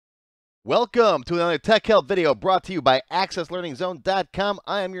Welcome to another Tech Help video brought to you by AccessLearningZone.com.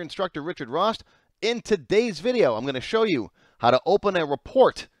 I am your instructor, Richard Rost. In today's video, I'm going to show you how to open a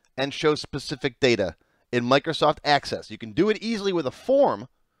report and show specific data in Microsoft Access. You can do it easily with a form,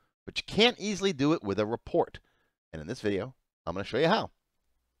 but you can't easily do it with a report. And in this video, I'm going to show you how.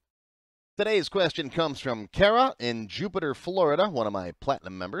 Today's question comes from Kara in Jupiter, Florida, one of my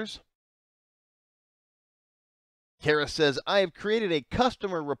Platinum members. Kara says, I have created a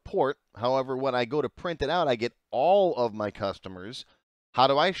customer report. However, when I go to print it out, I get all of my customers. How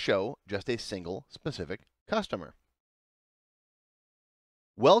do I show just a single specific customer?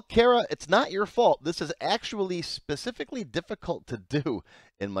 Well, Kara, it's not your fault. This is actually specifically difficult to do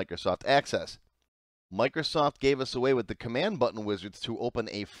in Microsoft Access. Microsoft gave us away with the command button wizards to open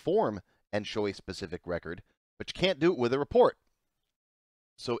a form and show a specific record, but you can't do it with a report.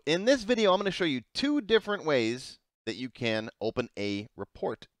 So in this video, I'm going to show you two different ways that you can open a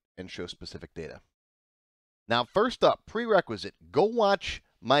report and show specific data. Now, first up, prerequisite, go watch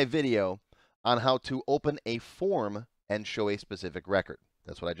my video on how to open a form and show a specific record.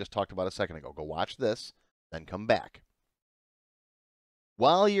 That's what I just talked about a second ago. Go watch this, then come back.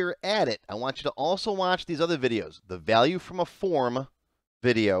 While you're at it, I want you to also watch these other videos. The value from a form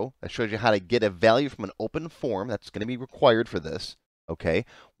video that shows you how to get a value from an open form. That's going to be required for this. Okay,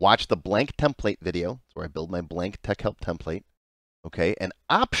 watch the blank template video. That's where I build my blank Tech Help template. Okay, and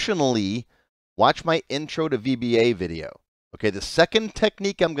optionally, watch my intro to VBA video. Okay, the second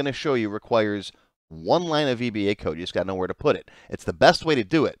technique I'm going to show you requires one line of VBA code. You just got to know where to put it. It's the best way to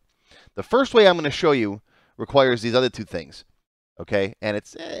do it. The first way I'm going to show you requires these other two things. Okay, and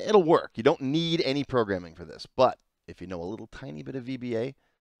it'll work. You don't need any programming for this, but if you know a little tiny bit of VBA,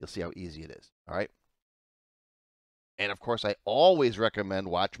 you'll see how easy it is. All right. And of course, I always recommend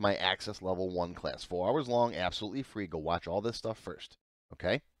watch my Access Level 1 class. 4 hours long, absolutely free. Go watch all this stuff first.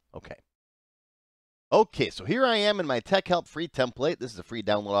 Okay? Okay, so here I am in my Tech Help free template. This is a free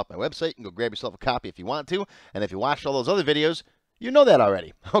download off my website. You can go grab yourself a copy if you want to. And if you watched all those other videos, you know that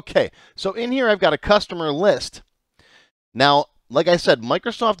already. Okay, so in here I've got a customer list. Now, like I said,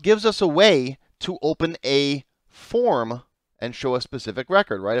 Microsoft gives us a way to open a form and show a specific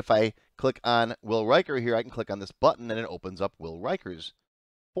record, right? If I click on Will Riker here, I can click on this button and it opens up Will Riker's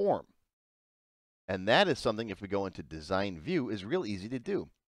form. And that is something, if we go into Design View, is real easy to do,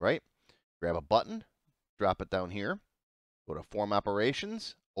 right? Grab a button, drop it down here, go to Form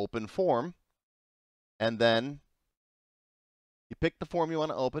Operations, Open Form, and then you pick the form you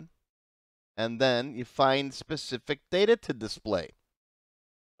want to open, and then you find specific data to display.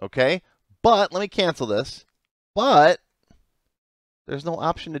 Okay? But, let me cancel this, but there's no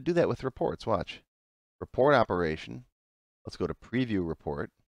option to do that with reports. Watch. Report operation. Let's go to Preview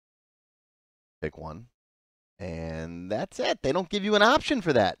Report. Pick one. And that's it. They don't give you an option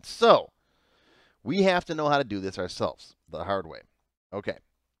for that. So, we have to know how to do this ourselves the hard way. Okay.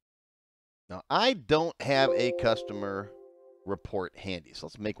 Now, I don't have a customer report handy. So,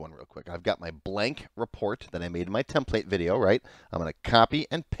 let's make one real quick. I've got my blank report that I made in my template video, right? I'm going to copy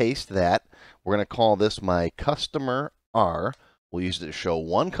and paste that. We're going to call this my customer R. We'll use it to show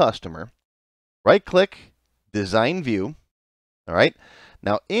one customer. Right-click, Design View. All right.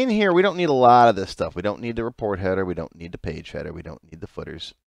 Now, in here, we don't need a lot of this stuff. We don't need the report header. We don't need the page header. We don't need the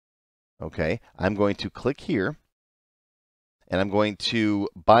footers. Okay. I'm going to click here, and I'm going to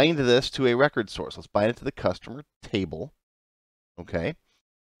bind this to a record source. Let's bind it to the customer table. Okay.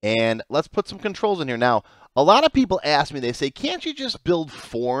 And let's put some controls in here. Now, a lot of people ask me, they say, can't you just build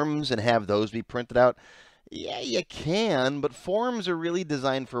forms and have those be printed out? Yeah, you can, but forms are really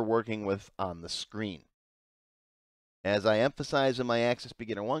designed for working with on the screen. As I emphasize in my Access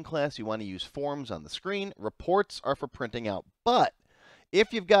Beginner 1 class, you want to use forms on the screen. Reports are for printing out. But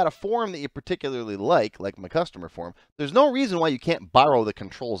if you've got a form that you particularly like my customer form, there's no reason why you can't borrow the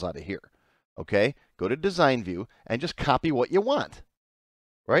controls out of here. Okay? Go to Design View and just copy what you want.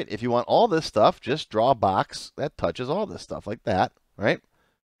 Right? If you want all this stuff, just draw a box that touches all this stuff like that. Right?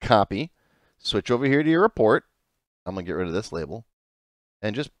 Copy. Switch over here to your report. I'm going to get rid of this label.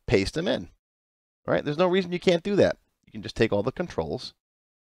 And just paste them in. All right? There's no reason you can't do that. You can just take all the controls.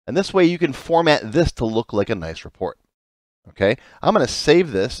 And this way you can format this to look like a nice report. Okay? I'm going to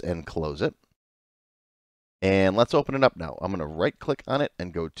save this and close it. And let's open it up now. I'm going to right-click on it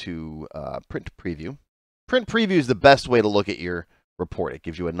and go to Print Preview. Print Preview is the best way to look at your report. It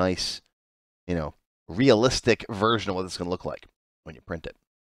gives you a nice, realistic version of what it's going to look like when you print it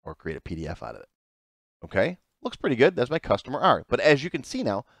or create a PDF out of it. Okay? Looks pretty good. That's my customer R. But as you can see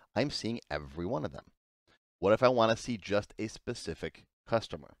now, I'm seeing every one of them. What if I want to see just a specific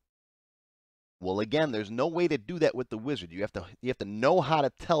customer? Well, again, there's no way to do that with the wizard. You have to know how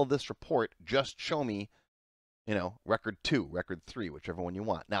to tell this report, just show me, record 2, record 3, whichever one you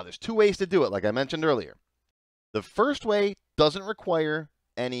want. Now, there's 2 ways to do it, like I mentioned earlier. The first way doesn't require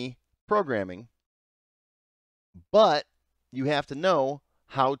any programming, but you have to know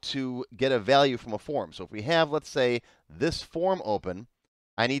how to get a value from a form. So if we have, let's say, this form open,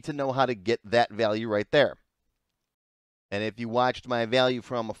 I need to know how to get that value right there. And if you watched my value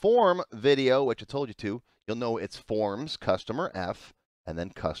from a form video, which I told you to, you'll know it's forms, customer F, and then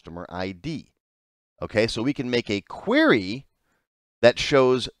customer ID. Okay, so we can make a query that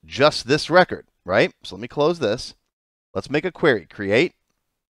shows just this record, right? So let me close this. Let's make a query. Create,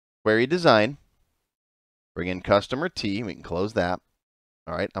 query design, bring in customer T. We can close that.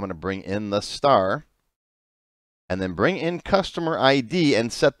 All right, I'm going to bring in the star, and then bring in customer ID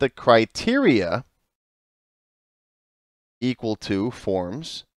and set the criteria equal to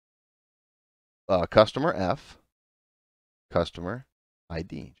forms, customer F, customer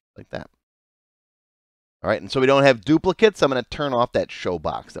ID, like that. All right, and so we don't have duplicates, I'm going to turn off that show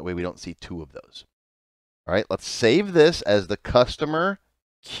box. That way we don't see 2 of those. All right, let's save this as the customer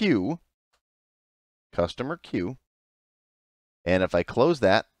queue. And if I close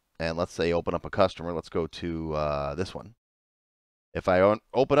that, and let's say open up a customer, let's go to this one. If I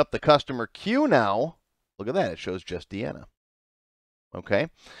open up the customer queue now, look at that, it shows just Deanna. Okay,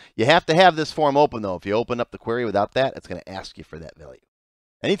 you have to have this form open though. If you open up the query without that, it's going to ask you for that value.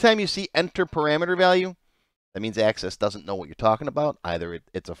 Anytime you see enter parameter value, that means Access doesn't know what you're talking about. Either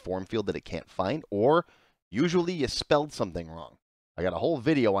it's a form field that it can't find, or usually you spelled something wrong. I got a whole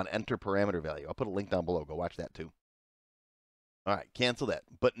video on enter parameter value. I'll put a link down below. Go watch that too. All right, cancel that.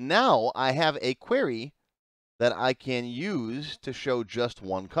 But now I have a query that I can use to show just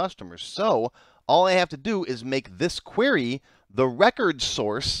one customer. So all I have to do is make this query the record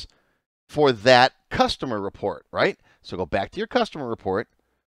source for that customer report, right? So go back to your customer report,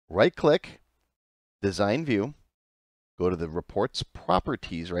 right-click, Design View, go to the report's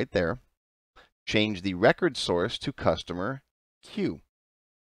properties right there, change the record source to customer queue.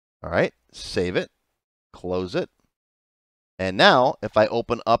 All right, save it, close it, and now if I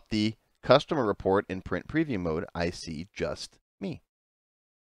open up the customer report in print preview mode, I see just me.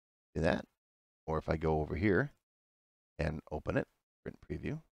 See that? Or if I go over here and open it, print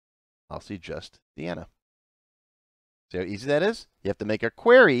preview, I'll see just Deanna. See how easy that is? You have to make a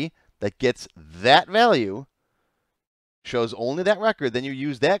query that gets that value, shows only that record, then you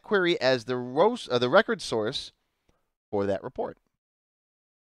use that query as the record source for that report.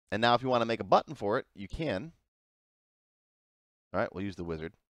 And now if you want to make a button for it, you can. All right, we'll use the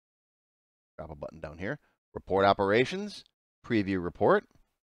wizard. Drop a button down here. Report operations, preview report,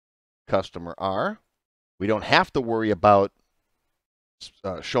 customer R. We don't have to worry about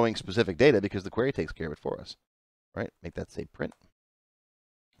showing specific data because the query takes care of it for us. Right? Make that say print.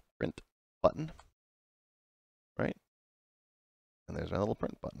 Print button. Right? And there's my little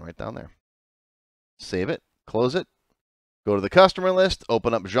print button right down there. Save it, close it, go to the customer list,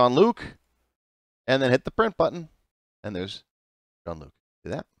 open up Jean-Luc, and then hit the print button. And there's Jean-Luc. See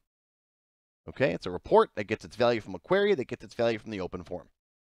that? Okay, it's a report that gets its value from a query that gets its value from the open form.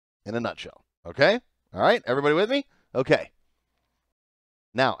 In a nutshell. Okay? All right, everybody with me? Okay.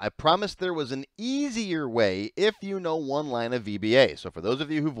 Now, I promised there was an easier way if you know one line of VBA. So for those of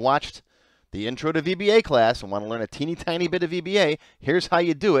you who've watched the Intro to VBA class and want to learn a teeny tiny bit of VBA, here's how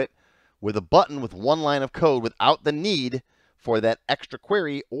you do it with a button with one line of code without the need for that extra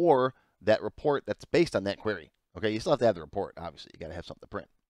query or that report that's based on that query. Okay, you still have to have the report, obviously. You got to have something to print.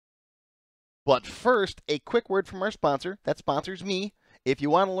 But first, a quick word from our sponsor. That sponsors me. If you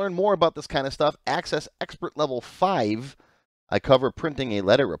want to learn more about this kind of stuff, Access Expert Level 5, I cover printing a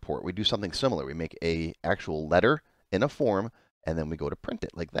letter report. We do something similar. We make an actual letter in a form, and then we go to print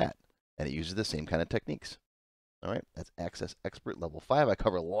it like that. And it uses the same kind of techniques. All right, that's Access Expert Level 5. I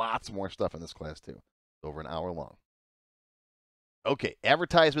cover lots more stuff in this class, too. It's over an hour long. Okay,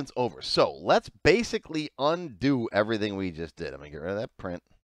 advertisement's over. So let's basically undo everything we just did. I'm going to get rid of that print.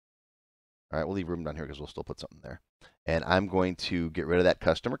 All right, we'll leave room down here because we'll still put something there. And I'm going to get rid of that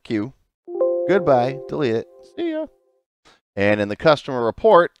customer queue. Goodbye. Delete it. See ya. And in the customer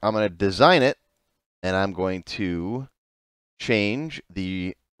report, I'm going to design it. And I'm going to change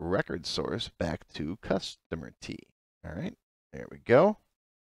the record source back to customer T. All right, there we go.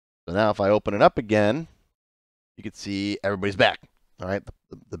 So now if I open it up again, you can see everybody's back. All right,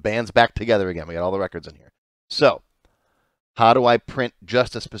 the band's back together again. We got all the records in here. So how do I print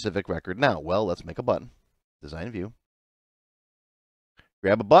just a specific record now? Well, let's make a button. Design view.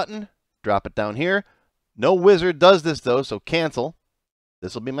 Grab a button, drop it down here. No wizard does this though, so cancel.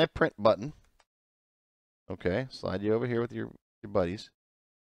 This will be my print button. Okay, slide you over here with your buddies.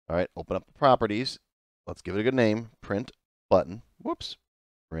 All right, open up the properties. Let's give it a good name. Print button. Whoops.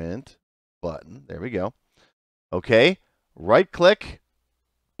 Print button. There we go. Okay, right click,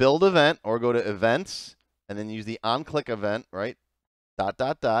 build event, or go to events, and then use the on-click event, right? ...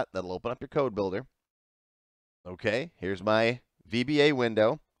 That'll open up your code builder. Okay, here's my VBA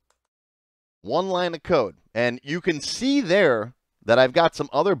window. One line of code. And you can see there that I've got some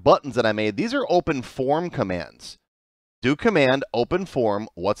other buttons that I made. These are open form commands. Do command, open form,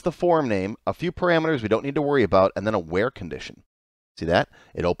 what's the form name, a few parameters we don't need to worry about, and then a where condition. See that?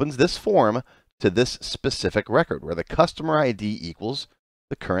 It opens this form to this specific record where the customer ID equals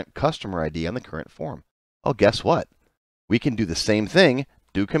the current customer ID on the current form. Oh, guess what? We can do the same thing.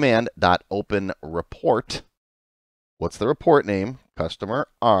 Do command dot open report. What's the report name? Customer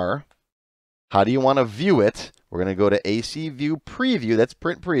R. How do you want to view it? We're going to go to AC view preview. That's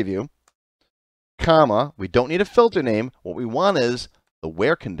print preview. Comma. We don't need a filter name. What we want is the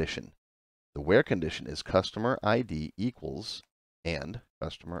where condition. The where condition is customer ID equals and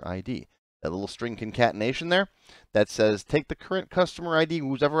customer ID. That little string concatenation there that says take the current customer ID,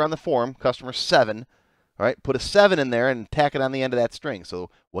 who's ever on the form, customer 7. All right, put a 7 in there and tack it on the end of that string.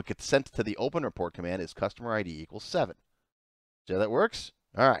 So what gets sent to the open report command is customer ID equals 7. See how that works?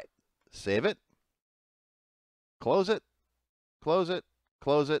 All right, save it, close it, close it,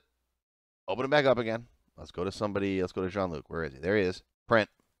 close it, open it back up again. Let's go to somebody, let's go to Jean-Luc. Where is he? There he is. Print.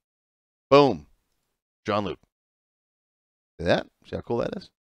 Boom. Jean-Luc. See that? See how cool that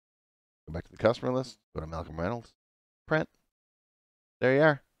is? Go back to the customer list, go to Malcolm Reynolds, print. There you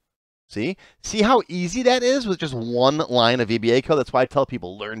are. See? See how easy that is with just one line of VBA code? That's why I tell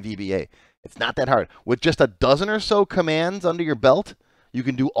people learn VBA. It's not that hard. With just a dozen or so commands under your belt, you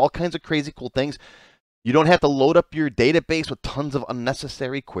can do all kinds of crazy cool things. You don't have to load up your database with tons of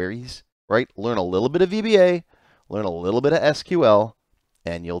unnecessary queries, right? Learn a little bit of VBA, learn a little bit of SQL,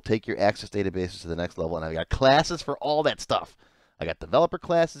 and you'll take your Access databases to the next level. And I've got classes for all that stuff. I got developer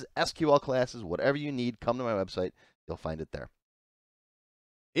classes, SQL classes, whatever you need, come to my website. You'll find it there.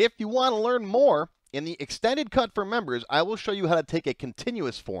 If you want to learn more, in the extended cut for members, I will show you how to take a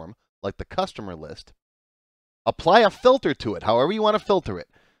continuous form, like the customer list, apply a filter to it, however you want to filter it,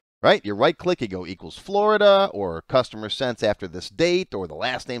 right? You right-click, you go equals Florida, or customer sense after this date, or the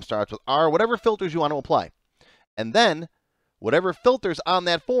last name starts with R, whatever filters you want to apply. And then, whatever filters on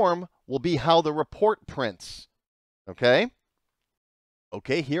that form will be how the report prints, okay?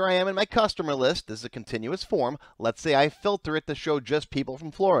 Okay, here I am in my customer list. This is a continuous form. Let's say I filter it to show just people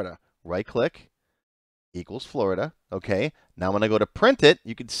from Florida. Right-click, equals Florida. Okay, now when I go to print it,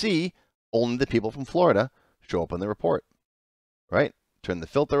 you can see only the people from Florida show up in the report. Right? Turn the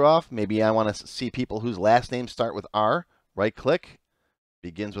filter off. Maybe I want to see people whose last names start with R. Right-click,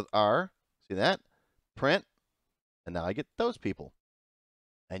 begins with R. See that? Print, and now I get those people.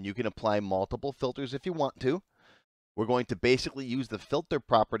 And you can apply multiple filters if you want to. We're going to basically use the filter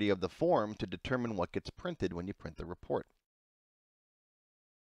property of the form to determine what gets printed when you print the report.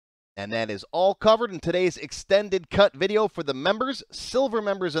 And that is all covered in today's extended cut video for the members. Silver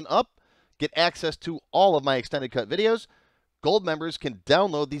members and up get access to all of my extended cut videos. Gold members can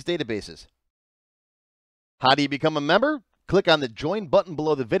download these databases. How do you become a member? Click on the join button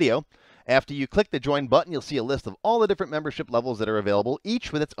below the video. After you click the join button, you'll see a list of all the different membership levels that are available,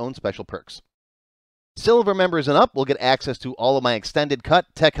 each with its own special perks. Silver members and up will get access to all of my extended cut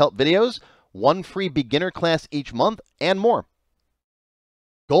tech help videos, one free beginner class each month, and more.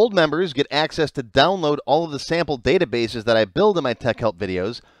 Gold members get access to download all of the sample databases that I build in my tech help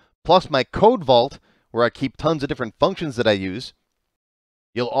videos, plus my code vault, where I keep tons of different functions that I use.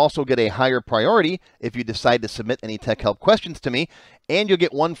 You'll also get a higher priority if you decide to submit any tech help questions to me, and you'll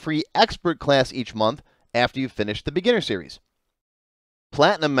get one free expert class each month after you've finished the beginner series.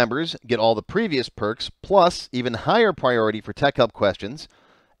 Platinum members get all the previous perks, plus even higher priority for tech help questions,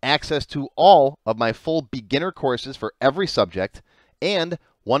 access to all of my full beginner courses for every subject, and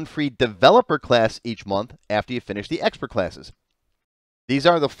one free developer class each month after you finish the expert classes. These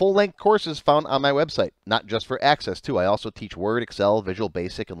are the full-length courses found on my website, not just for Access too. I also teach Word, Excel, Visual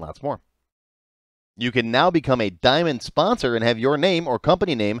Basic, and lots more. You can now become a Diamond sponsor and have your name or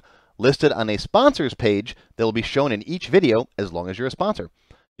company name listed on a sponsors page that will be shown in each video as long as you're a sponsor.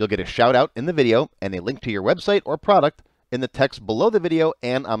 You'll get a shout out in the video and a link to your website or product in the text below the video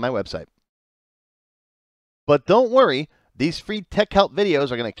and on my website. But don't worry, these free tech help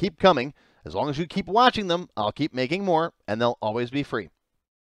videos are going to keep coming. As long as you keep watching them, I'll keep making more, and they'll always be free.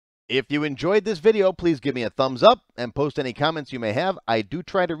 If you enjoyed this video, please give me a thumbs up and post any comments you may have. I do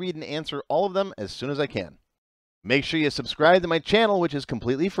try to read and answer all of them as soon as I can. Make sure you subscribe to my channel, which is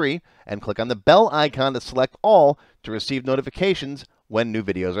completely free, and click on the bell icon to select all to receive notifications when new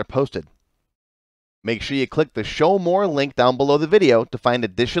videos are posted. Make sure you click the Show More link down below the video to find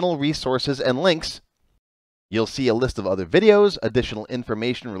additional resources and links. You'll see a list of other videos, additional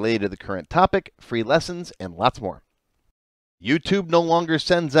information related to the current topic, free lessons, and lots more. YouTube no longer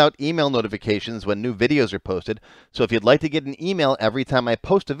sends out email notifications when new videos are posted, so if you'd like to get an email every time I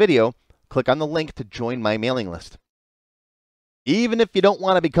post a video, click on the link to join my mailing list. Even if you don't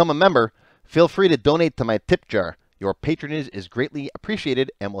want to become a member, feel free to donate to my tip jar. Your patronage is greatly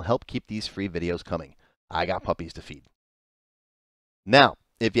appreciated and will help keep these free videos coming. I got puppies to feed. Now,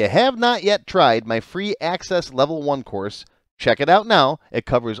 if you have not yet tried my free Access Level 1 course, check it out now. It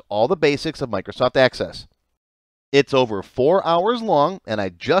covers all the basics of Microsoft Access. It's over 4 hours long, and I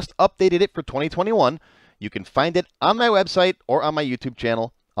just updated it for 2021. You can find it on my website or on my YouTube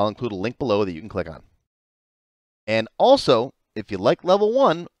channel. I'll include a link below that you can click on. And also, if you like Level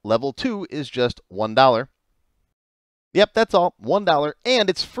 1, Level 2 is just $1. Yep, that's all, $1, and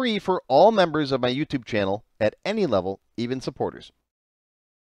it's free for all members of my YouTube channel at any level, even supporters.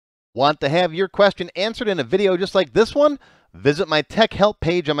 Want to have your question answered in a video just like this one? Visit my Tech Help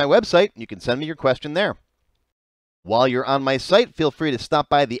page on my website. You can send me your question there. While you're on my site, feel free to stop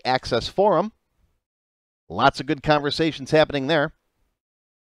by the Access Forum. Lots of good conversations happening there.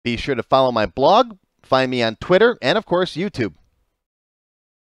 Be sure to follow my blog, find me on Twitter, and of course, YouTube.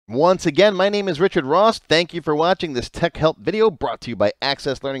 Once again, my name is Richard Ross. Thank you for watching this Tech Help video brought to you by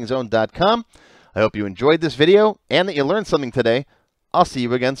AccessLearningZone.com. I hope you enjoyed this video and that you learned something today. I'll see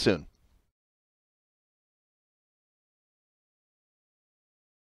you again soon.